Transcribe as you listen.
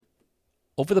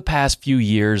Over the past few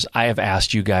years, I have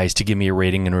asked you guys to give me a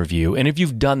rating and review. And if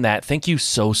you've done that, thank you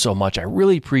so much. I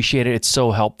really appreciate it. It's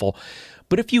so helpful.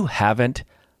 But if you haven't,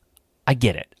 I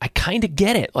get it. I kind of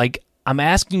get it. Like, I'm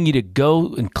asking you to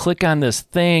go and click on this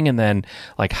thing and then,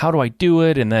 like, how do I do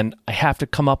it? And then I have to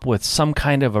come up with some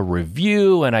kind of a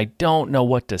review and I don't know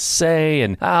what to say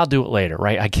and I'll do it later,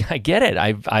 right? I get it.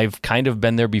 I've kind of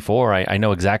been there before. I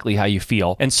know exactly how you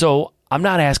feel. And so I'm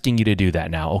not asking you to do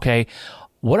that now, okay?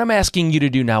 What I'm asking you to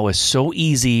do now is so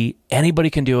easy. Anybody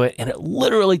can do it, and it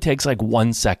literally takes like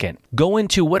 1 second. Go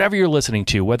into whatever you're listening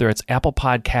to, whether it's Apple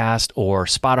Podcast or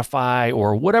Spotify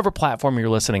or whatever platform you're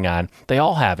listening on. They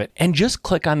all have it. And just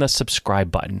click on the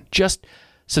subscribe button. Just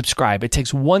subscribe. It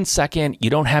takes 1 second. You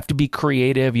don't have to be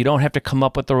creative. You don't have to come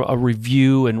up with a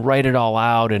review and write it all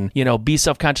out and, be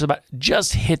self-conscious about it.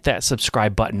 Just hit that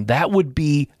subscribe button. That would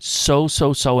be so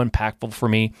impactful for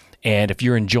me. And if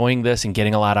you're enjoying this and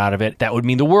getting a lot out of it, that would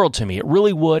mean the world to me. It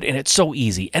really would. And it's so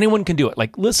easy. Anyone can do it.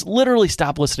 Like, literally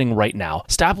stop listening right now.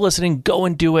 Stop listening. Go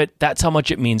and do it. That's how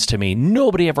much it means to me.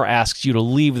 Nobody ever asks you to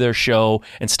leave their show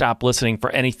and stop listening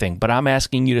for anything. But I'm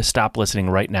asking you to stop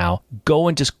listening right now. Go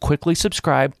and just quickly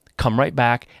subscribe. Come right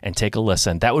back and take a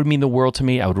listen. That would mean the world to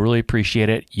me. I would really appreciate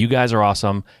it. You guys are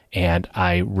awesome. And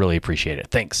I really appreciate it.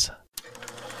 Thanks.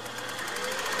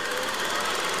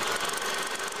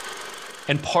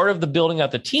 And part of the building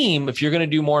out the team, if you're going to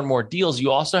do more and more deals,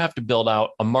 you also have to build out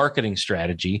a marketing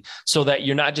strategy so that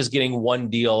you're not just getting one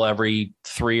deal every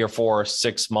 3 or 4 or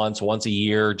 6 months, once a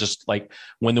year, just like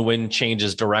when the wind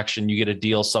changes direction, you get a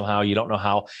deal somehow, you don't know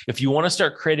how. If you want to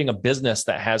start creating a business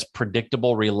that has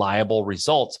predictable, reliable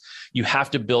results, you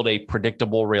have to build a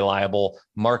predictable, reliable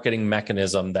marketing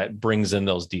mechanism that brings in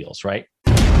those deals, right?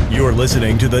 You're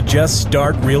listening to the Just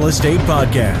Start Real Estate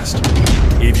Podcast.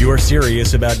 If you're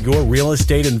serious about your real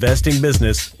estate investing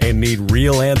business and need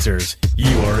real answers,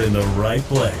 you are in the right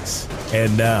place.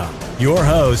 And now, your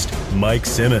host, Mike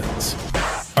Simmons.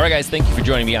 All right, guys, thank you for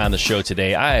joining me on the show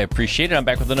today. I appreciate it. I'm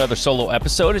back with another solo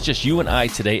episode. It's just you and I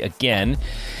today again.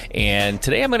 And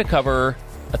today I'm going to cover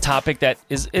a topic that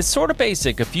is sort of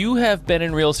basic. If you have been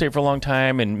in real estate for a long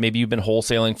time and maybe you've been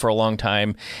wholesaling for a long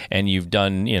time and you've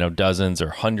done, dozens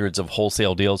or hundreds of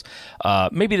wholesale deals,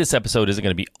 maybe this episode isn't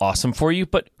going to be awesome for you,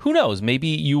 but who knows? Maybe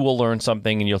you will learn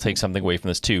something and you'll take something away from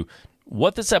this too.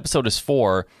 What this episode is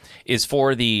for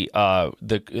the a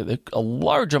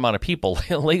large amount of people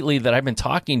lately that I've been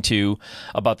talking to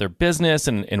about their business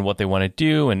and what they want to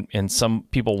do, and some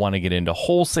people want to get into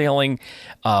wholesaling,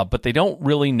 but they don't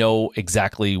really know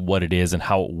exactly what it is and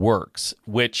how it works,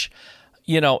 which,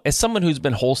 as someone who's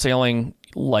been wholesaling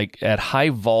like at high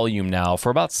volume now for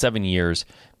about 7 years,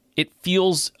 it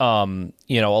feels, a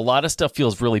lot of stuff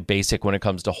feels really basic when it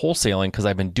comes to wholesaling because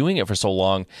I've been doing it for so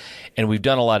long and we've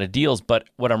done a lot of deals. But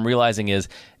what I'm realizing is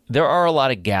there are a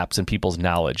lot of gaps in people's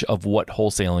knowledge of what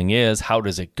wholesaling is. How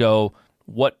does it go?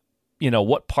 What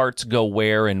parts go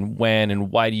where and when,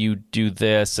 and why do you do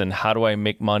this? And how do I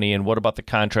make money? And what about the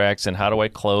contracts? And how do I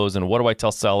close? And what do I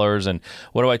tell sellers? And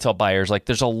what do I tell buyers? Like,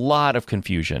 there's a lot of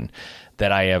confusion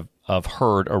that I have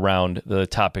heard around the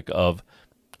topic of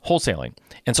wholesaling.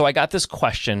 And so I got this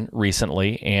question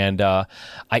recently and I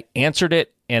answered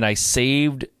it and I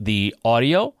saved the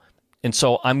audio. And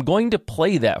so I'm going to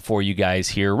play that for you guys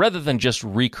here rather than just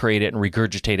recreate it and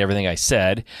regurgitate everything I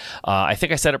said. I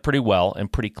think I said it pretty well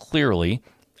and pretty clearly.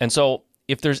 And so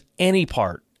if there's any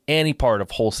part of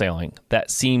wholesaling that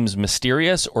seems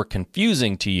mysterious or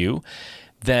confusing to you,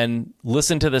 then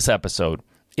listen to this episode.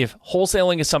 If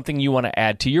wholesaling is something you want to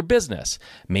add to your business,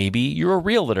 maybe you're a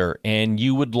realtor and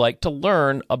you would like to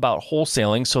learn about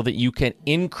wholesaling so that you can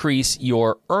increase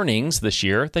your earnings this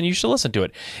year, then you should listen to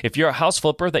it. If you're a house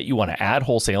flipper that you want to add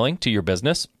wholesaling to your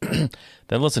business, then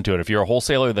listen to it. If you're a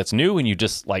wholesaler that's new and you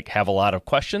just have a lot of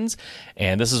questions,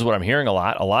 and this is what I'm hearing a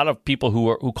lot of people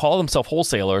who call themselves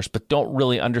wholesalers but don't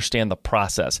really understand the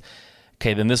process,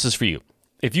 okay, then this is for you.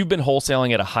 If you've been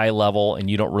wholesaling at a high level and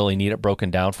you don't really need it broken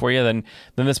down for you, then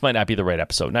this might not be the right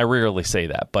episode. And I rarely say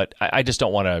that, but I just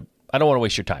don't want to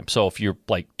waste your time. So if you're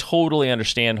totally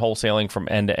understand wholesaling from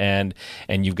end to end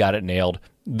and you've got it nailed,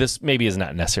 this maybe is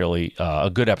not necessarily a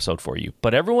good episode for you.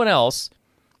 But everyone else,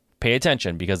 pay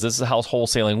attention because this is how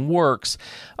wholesaling works.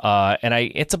 And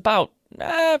it's about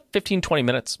 15, 20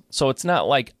 minutes. So it's not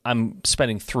like I'm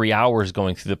spending 3 hours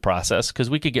going through the process because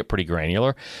we could get pretty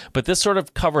granular. But this sort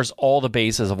of covers all the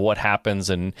bases of what happens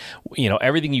and,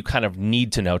 everything you kind of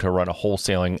need to know to run a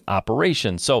wholesaling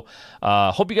operation. So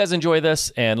hope you guys enjoy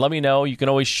this and let me know. You can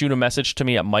always shoot a message to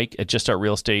me at Mike at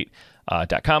juststartrealestate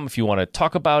 .com if you want to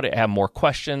talk about it, have more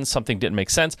questions, something didn't make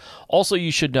sense. Also,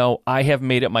 you should know I have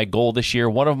made it my goal this year.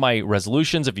 One of my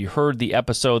resolutions, if you heard the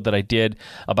episode that I did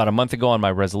about a month ago on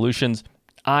my resolutions,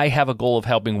 I have a goal of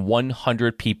helping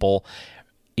 100 people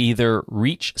either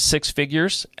reach six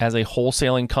figures as a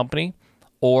wholesaling company,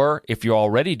 or if you're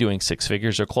already doing six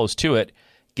figures or close to it,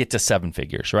 get to seven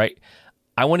figures, right?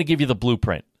 I want to give you the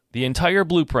blueprint, the entire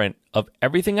blueprint of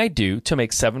everything I do to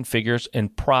make seven figures in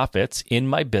profits in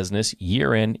my business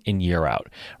year in and year out,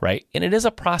 right? And it is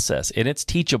a process and it's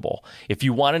teachable. If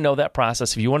you want to know that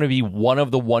process, if you want to be one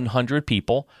of the 100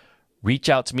 people, reach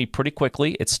out to me pretty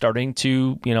quickly. It's starting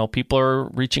to, people are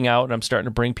reaching out and I'm starting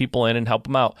to bring people in and help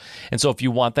them out. And so if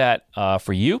you want that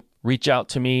for you, reach out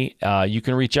to me. You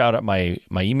can reach out at my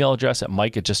email address at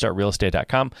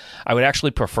mike@juststartrealestate.com. I would actually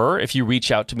prefer if you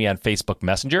reach out to me on Facebook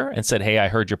Messenger and said, hey, I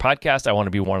heard your podcast. I want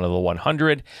to be one of the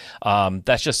 100.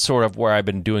 That's just sort of where I've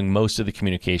been doing most of the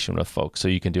communication with folks. So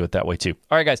you can do it that way too.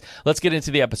 All right, guys, let's get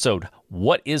into the episode.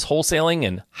 What is wholesaling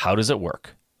and how does it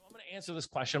work? I'm going to answer this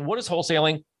question. What is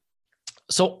wholesaling?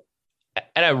 So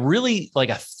at a really like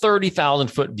a 30,000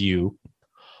 foot view,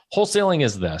 wholesaling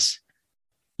is this.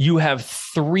 You have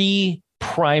three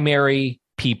primary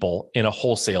people in a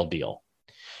wholesale deal.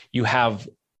 You have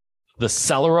the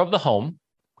seller of the home,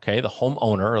 okay, the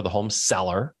homeowner or the home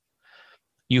seller.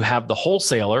 You have the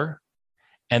wholesaler,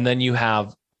 and then you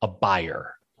have a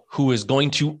buyer who is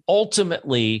going to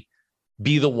ultimately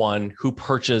be the one who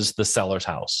purchased the seller's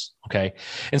house, okay?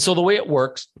 And so the way it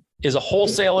works is a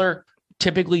wholesaler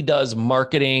typically does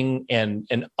marketing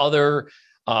and other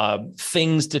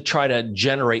things to try to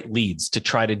generate leads, to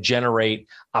try to generate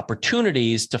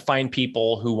opportunities to find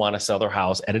people who want to sell their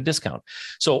house at a discount.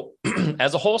 So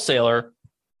as a wholesaler,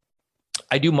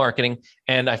 I do marketing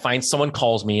and I find someone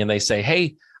calls me and they say,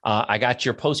 hey, I got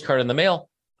your postcard in the mail.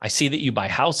 I see that you buy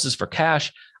houses for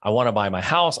cash. I want to buy my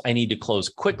house. I need to close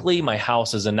quickly. My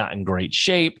house is not in great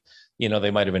shape.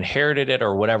 They might have inherited it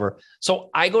or whatever.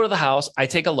 So I go to the house, I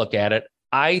take a look at it.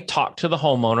 I talk to the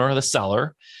homeowner or the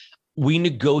seller. We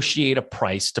negotiate a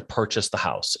price to purchase the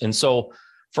house. And so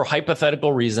for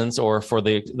hypothetical reasons or for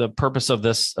the purpose of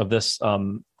this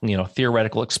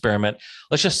theoretical experiment,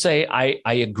 let's just say I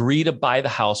agree to buy the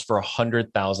house for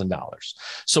 $100,000.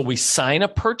 So we sign a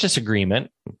purchase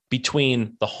agreement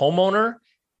between the homeowner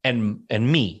and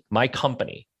me, my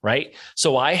company, right?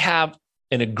 So I have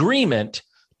an agreement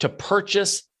to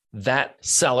purchase that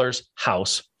seller's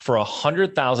house for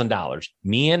 $100,000,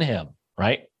 me and him,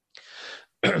 right?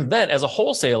 Then as a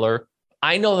wholesaler,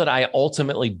 I know that I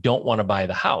ultimately don't want to buy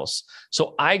the house.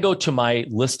 So I go to my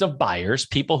list of buyers,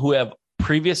 people who have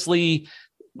previously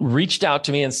reached out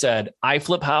to me and said, I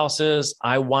flip houses.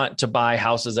 I want to buy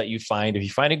houses that you find. If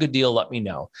you find a good deal, let me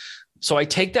know. So I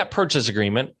take that purchase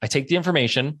agreement, I take the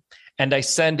information, and I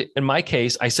send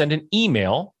an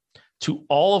email to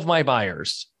all of my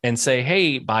buyers and say,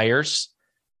 hey, buyers,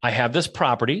 I have this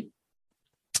property.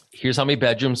 Here's how many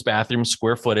bedrooms, bathrooms,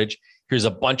 square footage. Here's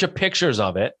a bunch of pictures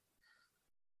of it.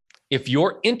 If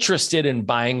you're interested in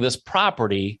buying this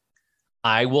property,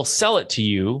 I will sell it to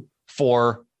you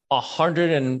for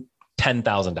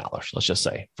 $110,000. Let's just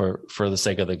say for the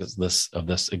sake of this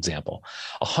example,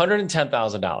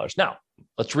 $110,000. Now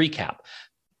let's recap.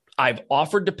 I've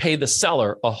offered to pay the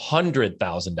seller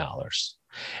 $100,000,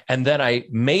 and then I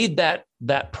made that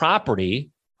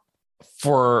property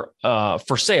for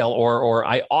sale, or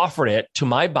I offered it to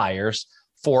my buyers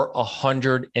for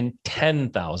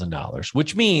 $110,000,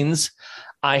 which means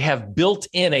I have built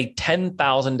in a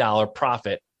 $10,000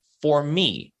 profit for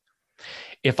me.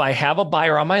 If I have a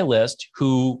buyer on my list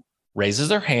who raises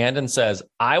their hand and says,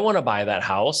 I want to buy that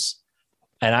house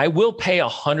and I will pay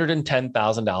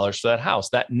 $110,000 for that house,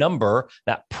 that number,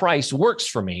 that price works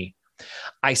for me,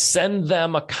 I send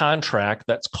them a contract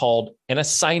that's called an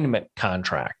assignment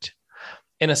contract.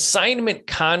 An assignment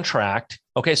contract.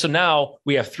 Okay, so now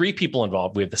we have three people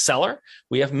involved. We have the seller,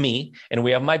 we have me, and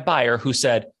we have my buyer who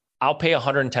said, I'll pay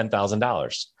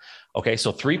 $110,000. Okay,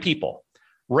 so three people.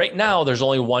 Right now, there's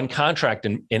only one contract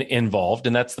involved,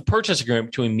 and that's the purchase agreement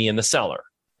between me and the seller.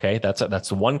 Okay, that's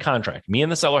the one contract. Me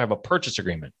and the seller have a purchase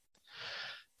agreement.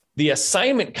 The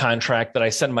assignment contract that I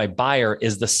send my buyer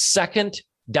is the second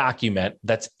document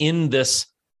that's in this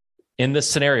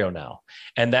scenario now.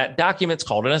 And that document's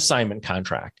called an assignment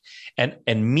contract. And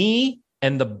me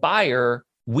and the buyer,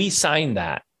 we sign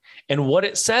that. And what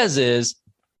it says is,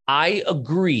 I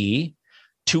agree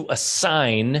to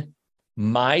assign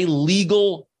my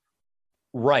legal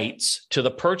rights to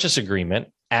the purchase agreement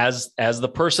as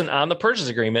the person on the purchase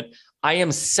agreement. I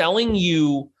am selling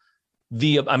you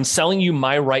I'm selling you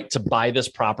my right to buy this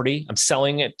property. I'm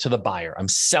selling it to the buyer. I'm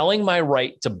selling my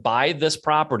right to buy this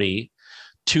property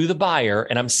to the buyer,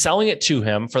 and I'm selling it to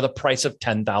him for the price of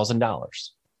 $10,000.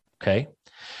 Okay.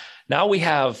 Now we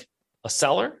have a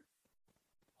seller,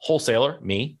 wholesaler,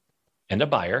 me, and a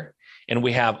buyer, and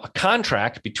we have a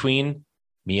contract between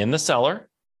me and the seller,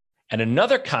 and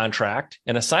another contract,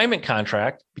 an assignment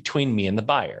contract between me and the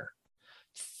buyer.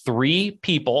 3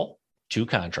 people, 2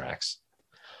 contracts.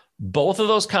 Both of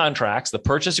those contracts, the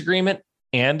purchase agreement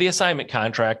and the assignment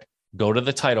contract, go to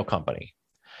the title company.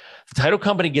 The title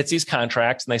company gets these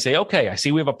contracts and they say, okay, I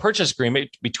see we have a purchase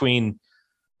agreement between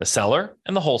the seller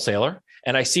and the wholesaler.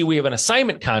 And I see we have an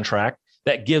assignment contract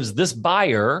that gives this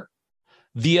buyer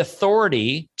the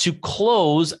authority to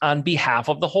close on behalf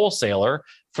of the wholesaler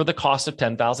for the cost of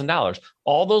 $10,000.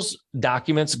 All those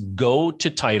documents go to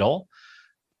title.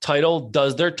 Title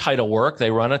does their title work.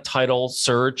 They run a title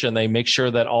search and they make sure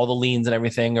that all the liens and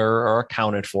everything are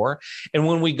accounted for. And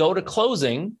when we go to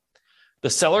closing, the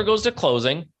seller goes to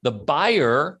closing. The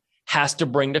buyer has to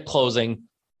bring to closing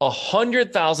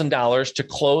 $100,000 to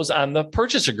close on the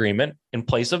purchase agreement in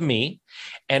place of me,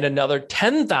 and another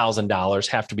 $10,000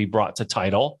 have to be brought to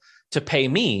title to pay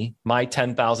me my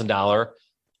 $10,000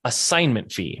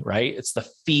 assignment fee, right? It's the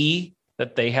fee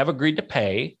that they have agreed to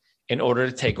pay in order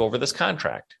to take over this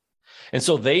contract. And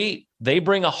so they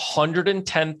bring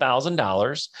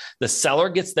 $110,000. The seller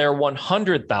gets their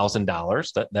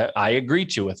 $100,000 that I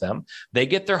agreed to with them. They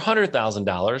get their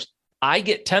 $100,000. I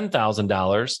get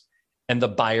 $10,000, and the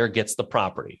buyer gets the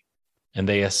property. And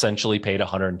they essentially paid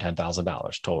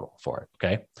 $110,000 total for it.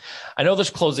 Okay. I know there's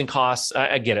closing costs.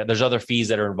 I get it. There's other fees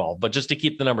that are involved, but just to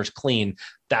keep the numbers clean,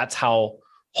 that's how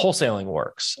wholesaling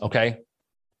works. Okay.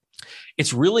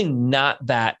 It's really not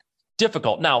that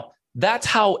difficult. Now, that's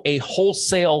how a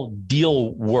wholesale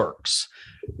deal works.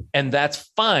 And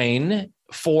that's fine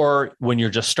for when you're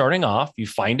just starting off. You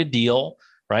find a deal,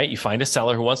 right? You find a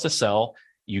seller who wants to sell,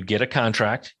 you get a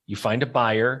contract, you find a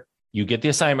buyer, you get the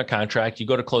assignment contract, you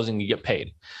go to closing, you get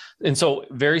paid. And so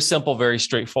very simple, very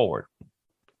straightforward.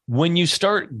 When you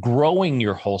start growing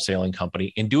your wholesaling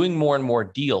company and doing more and more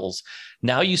deals,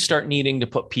 now you start needing to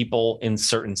put people in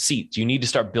certain seats. You need to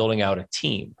start building out a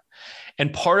team.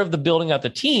 And part of the building out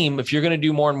the team, if you're going to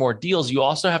do more and more deals, you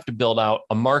also have to build out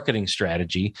a marketing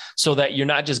strategy so that you're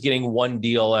not just getting one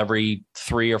deal every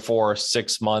 3 or 4 or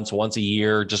 6 months, once a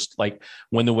year, just like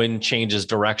when the wind changes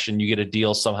direction, you get a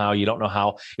deal somehow, you don't know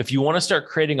how. If you want to start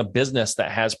creating a business that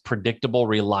has predictable,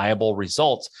 reliable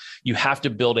results, you have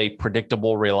to build a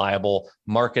predictable, reliable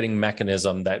marketing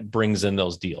mechanism that brings in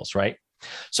those deals, right?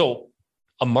 So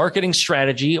a marketing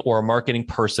strategy or a marketing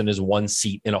person is one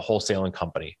seat in a wholesaling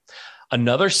company.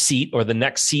 Another seat, or the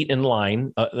next seat in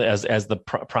line as the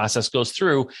process goes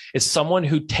through, is someone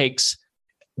who takes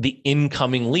the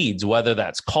incoming leads, whether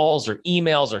that's calls or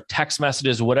emails or text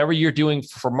messages, whatever you're doing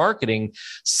for marketing.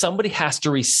 Somebody has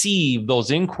to receive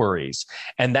those inquiries.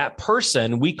 And that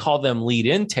person, we call them lead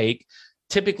intake.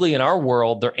 Typically in our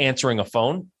world, they're answering a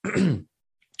phone.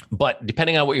 But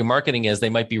depending on what your marketing is, they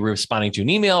might be responding to an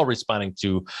email, responding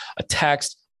to a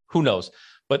text, who knows?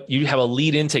 But you have a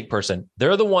lead intake person.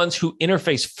 They're the ones who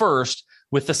interface first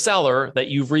with the seller that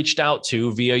you've reached out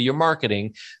to via your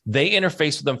marketing. They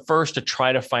interface with them first to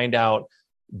try to find out,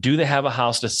 do they have a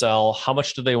house to sell? How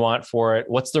much do they want for it?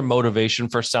 What's their motivation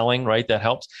for selling, right? That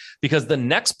helps, because the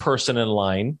next person in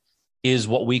line is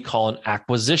what we call an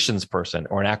acquisitions person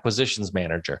or an acquisitions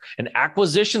manager. An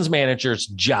acquisitions manager's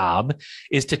job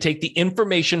is to take the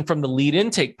information from the lead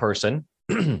intake person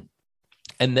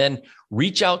and then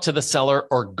reach out to the seller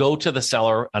or go to the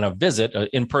seller on a visit, an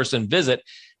in-person visit,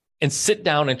 and sit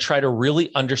down and try to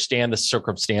really understand the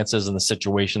circumstances and the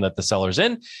situation that the seller's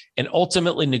in, and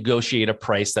ultimately negotiate a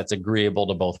price that's agreeable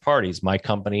to both parties, my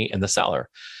company and the seller.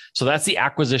 So that's the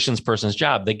acquisitions person's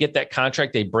job. They get that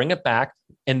contract, they bring it back,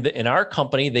 and in our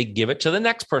company, they give it to the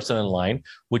next person in line,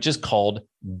 which is called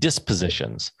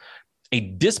dispositions. A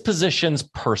dispositions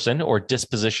person or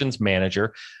dispositions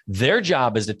manager, their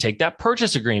job is to take that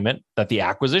purchase agreement that the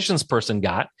acquisitions person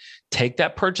got, take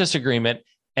that purchase agreement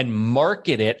and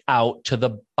market it out to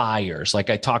the buyers. Like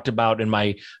I talked about in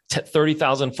my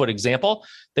 30,000 foot example,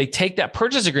 they take that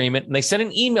purchase agreement and they send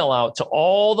an email out to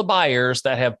all the buyers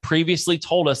that have previously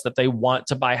told us that they want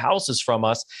to buy houses from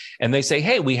us. And they say,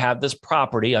 hey, we have this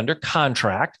property under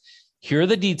contract. Here are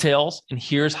the details, and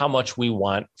here's how much we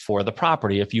want for the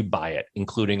property if you buy it,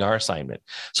 including our assignment.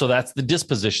 So that's the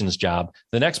dispositions job.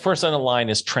 The next person in line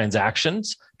is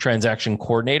transactions, transaction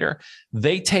coordinator.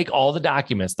 They take all the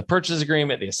documents, the purchase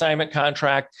agreement, the assignment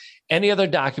contract, any other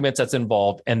documents that's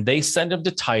involved, and they send them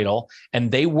to title, and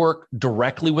they work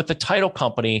directly with the title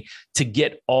company to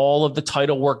get all of the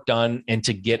title work done and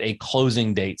to get a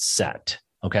closing date set.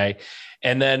 Okay.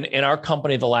 And then in our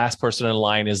company, the last person in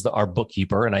line is our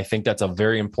bookkeeper. And I think that's a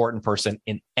very important person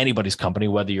in anybody's company,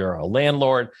 whether you're a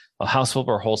landlord, a house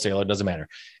flipper, or wholesaler, it doesn't matter.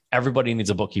 Everybody needs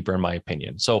a bookkeeper, in my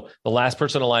opinion. So the last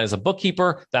person in line is a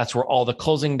bookkeeper. That's where all the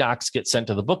closing docs get sent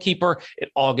to the bookkeeper. It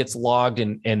all gets logged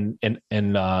and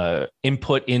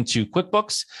input into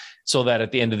QuickBooks, so that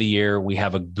at the end of the year, we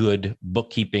have a good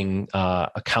bookkeeping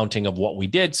accounting of what we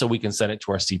did, so we can send it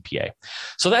to our CPA.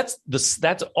 So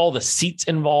that's all the seats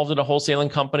involved in a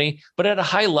wholesaling company. But at a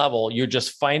high level, you're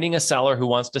just finding a seller who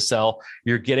wants to sell.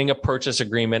 You're getting a purchase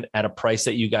agreement at a price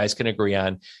that you guys can agree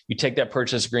on. You take that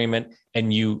purchase agreement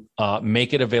and you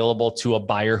make it available to a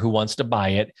buyer who wants to buy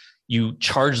it. You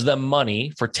charge them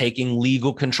money for taking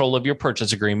legal control of your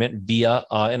purchase agreement via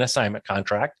an assignment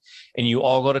contract, and you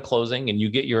all go to closing and you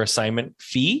get your assignment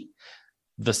fee.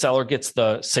 The seller gets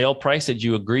the sale price that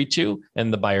you agreed to,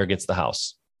 and the buyer gets the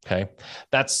house. Okay.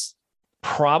 That's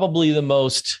probably the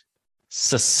most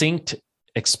succinct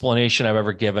explanation I've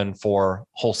ever given for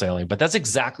wholesaling, but that's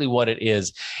exactly what it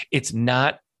is. It's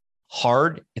not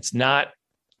hard. It's not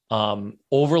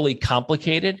overly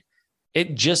complicated.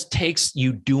 It just takes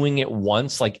you doing it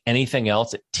once, like anything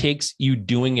else. It takes you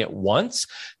doing it once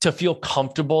to feel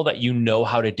comfortable that you know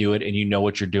how to do it and you know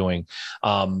what you're doing.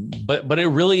 But it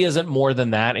really isn't more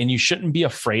than that, and you shouldn't be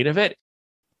afraid of it.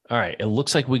 All right, it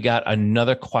looks like we got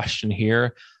another question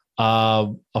here,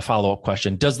 a follow-up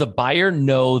question. Does the buyer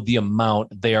know the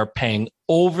amount they are paying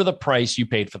over the price you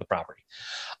paid for the property?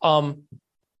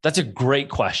 That's a great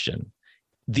question.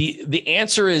 The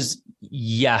answer is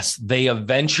yes, they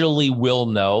eventually will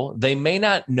know. They may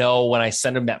not know when I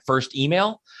send them that first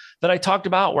email that I talked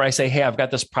about, where I say, hey, I've got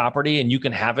this property and you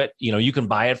can have it, you can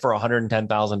buy it for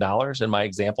 $110,000 in my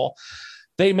example.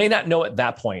 They may not know at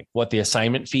that point what the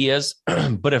assignment fee is,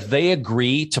 but if they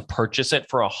agree to purchase it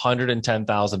for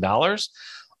 $110,000,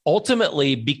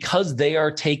 ultimately, because they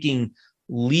are taking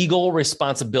legal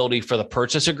responsibility for the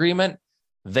purchase agreement,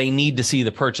 they need to see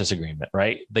the purchase agreement,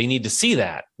 right? They need to see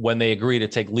that when they agree to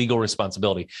take legal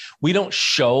responsibility. We don't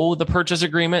show the purchase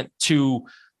agreement to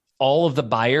all of the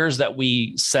buyers that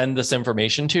we send this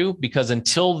information to, because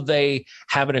until they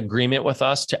have an agreement with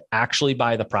us to actually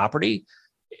buy the property,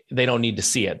 they don't need to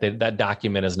see it. That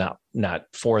document is not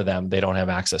for them. They don't have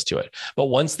access to it. But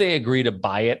once they agree to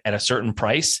buy it at a certain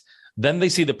price, then they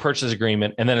see the purchase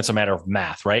agreement, and then it's a matter of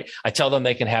math, right? I tell them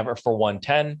they can have it for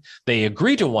 110. They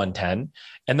agree to 110,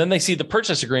 and then they see the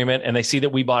purchase agreement and they see that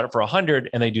we bought it for 100,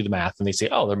 and they do the math and they say,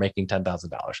 oh, they're making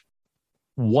 $10,000.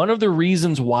 One of the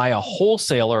reasons why a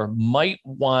wholesaler might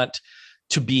want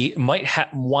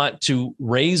to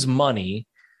raise money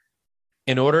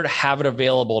in order to have it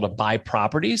available to buy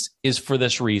properties is for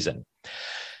this reason.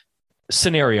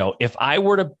 Scenario: if I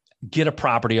were to get a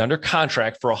property under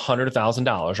contract for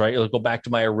 $100,000, right? Let's go back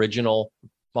to my original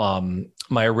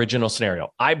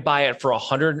scenario. I buy it for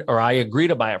 $100,000, or I agree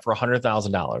to buy it for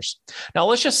 $100,000. Now,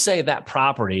 let's just say that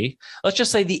property, let's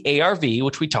just say the ARV,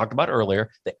 which we talked about earlier,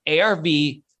 the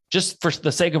ARV, just for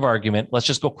the sake of argument, let's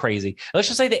just go crazy. Let's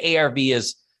just say the ARV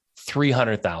is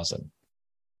 $300,000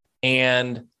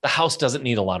 and the house doesn't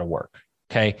need a lot of work.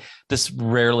 Okay. This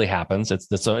rarely happens.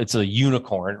 It's a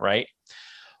unicorn, right?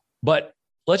 But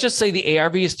let's just say the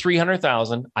ARV is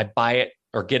 $300,000. I buy it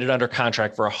or get it under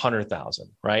contract for $100,000,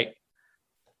 right?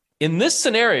 In this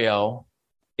scenario,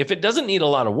 if it doesn't need a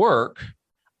lot of work,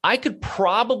 I could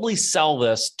probably sell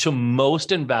this to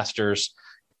most investors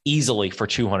easily for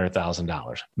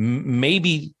 $200,000,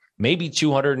 maybe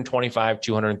 225,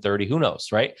 230, who knows,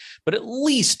 right? But at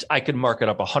least I could mark it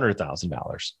up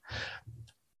 $100,000.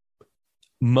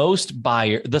 Most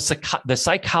buyer, the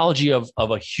psychology of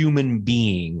a human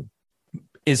being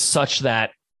is such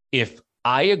that if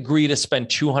I agree to spend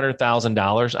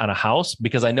 $200,000 on a house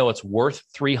because I know it's worth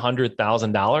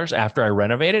 $300,000 after I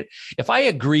renovate it, if I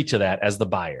agree to that as the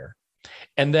buyer,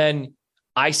 and then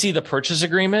I see the purchase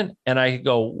agreement and I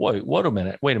go, wait a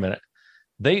minute.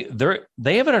 They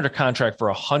have it under contract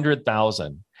for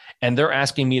 $100,000 and they're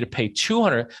asking me to pay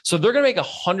 $200,000. So they're going to make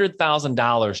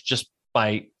 $100,000 just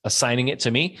by assigning it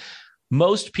to me.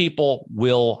 Most people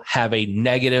will have a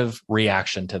negative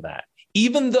reaction to that,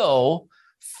 even though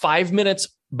 5 minutes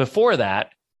before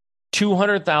that,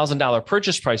 $200,000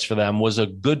 purchase price for them was a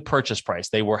good purchase price.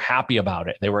 They were happy about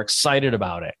it. They were excited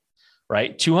about it,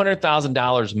 right?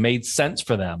 $200,000 made sense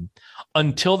for them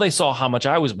until they saw how much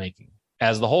I was making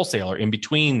as the wholesaler in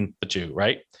between the two,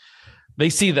 right? They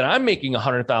see that I'm making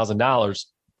 $100,000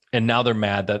 and now they're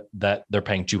mad that they're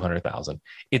paying $200,000.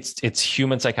 It's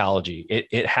human psychology.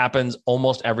 It happens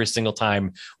almost every single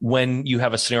time when you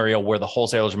have a scenario where the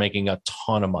wholesaler's making a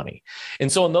ton of money.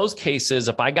 And so in those cases,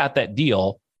 if I got that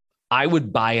deal, I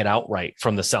would buy it outright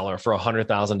from the seller for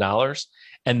 $100,000,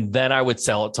 and then I would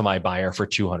sell it to my buyer for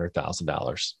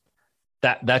 $200,000.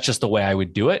 That's just the way I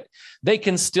would do it. They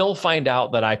can still find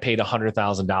out that I paid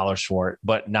 $100,000 for it,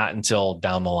 but not until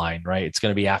down the line, right? It's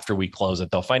going to be after we close it,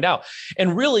 they'll find out.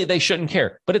 And really, they shouldn't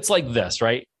care. But it's like this,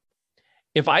 right?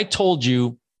 If I told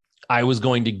you I was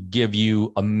going to give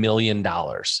you $1 million,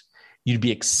 you'd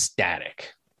be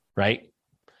ecstatic, right?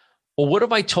 Well, what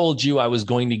if I told you I was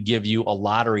going to give you a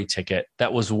lottery ticket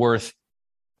that was worth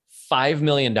 $5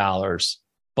 million,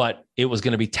 but it was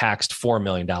going to be taxed $4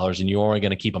 million and you're only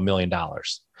going to keep $1 million?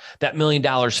 That $1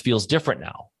 million feels different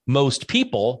now. Most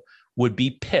people would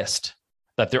be pissed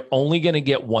that they're only going to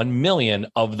get 1 million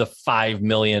of the $5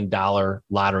 million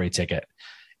lottery ticket,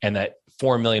 and that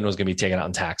 4 million was going to be taken out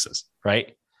in taxes,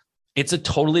 right? It's a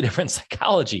totally different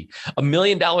psychology. $1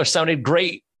 million sounded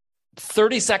great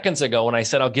 30 seconds ago when I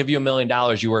said, I'll give you $1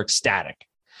 million, you were ecstatic,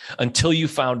 until you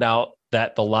found out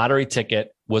that the lottery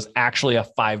ticket was actually a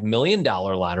 $5 million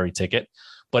lottery ticket,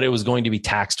 but it was going to be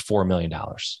taxed $4 million,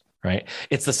 right?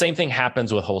 It's the same thing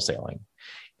happens with wholesaling.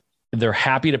 They're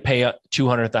happy to pay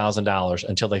 $200,000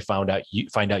 until they find out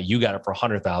you got it for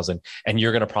 $100,000, and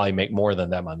you're going to probably make more than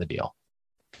them on the deal,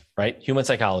 right? Human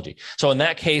psychology. So in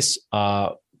that case,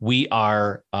 we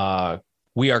are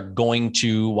going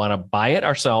to want to buy it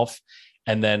ourselves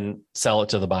and then sell it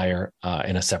to the buyer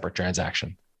in a separate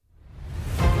transaction.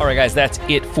 All right, guys, that's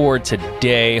it for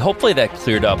today. Hopefully that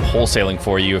cleared up wholesaling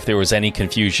for you if there was any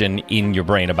confusion in your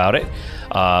brain about it.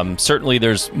 Certainly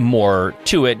there's more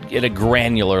to it at a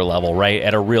granular level, right?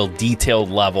 At a real detailed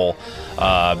level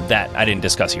that I didn't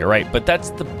discuss here, right? But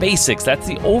that's the basics. That's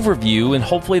the overview, and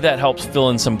hopefully that helps fill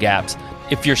in some gaps.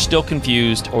 If you're still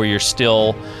confused or you're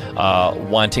still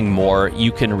wanting more,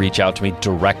 you can reach out to me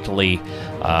directly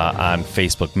on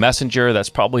Facebook Messenger. That's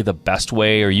probably the best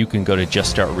way, or you can go to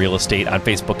Just Start Real Estate on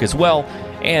Facebook as well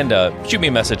and shoot me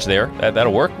a message there.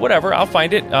 That'll work. Whatever, I'll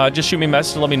find it. Just shoot me a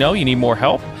message and let me know you need more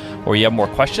help or you have more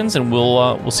questions, and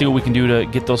we'll see what we can do to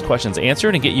get those questions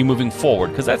answered and get you moving forward,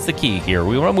 because that's the key here.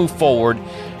 We want to move forward,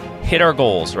 hit our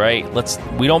goals, right?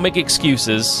 We don't make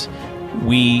excuses.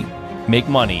 We make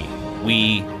money.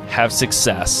 We have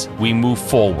success. We move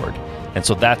forward. And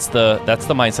so that's the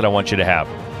mindset I want you to have.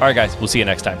 All right, guys, we'll see you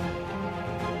next time.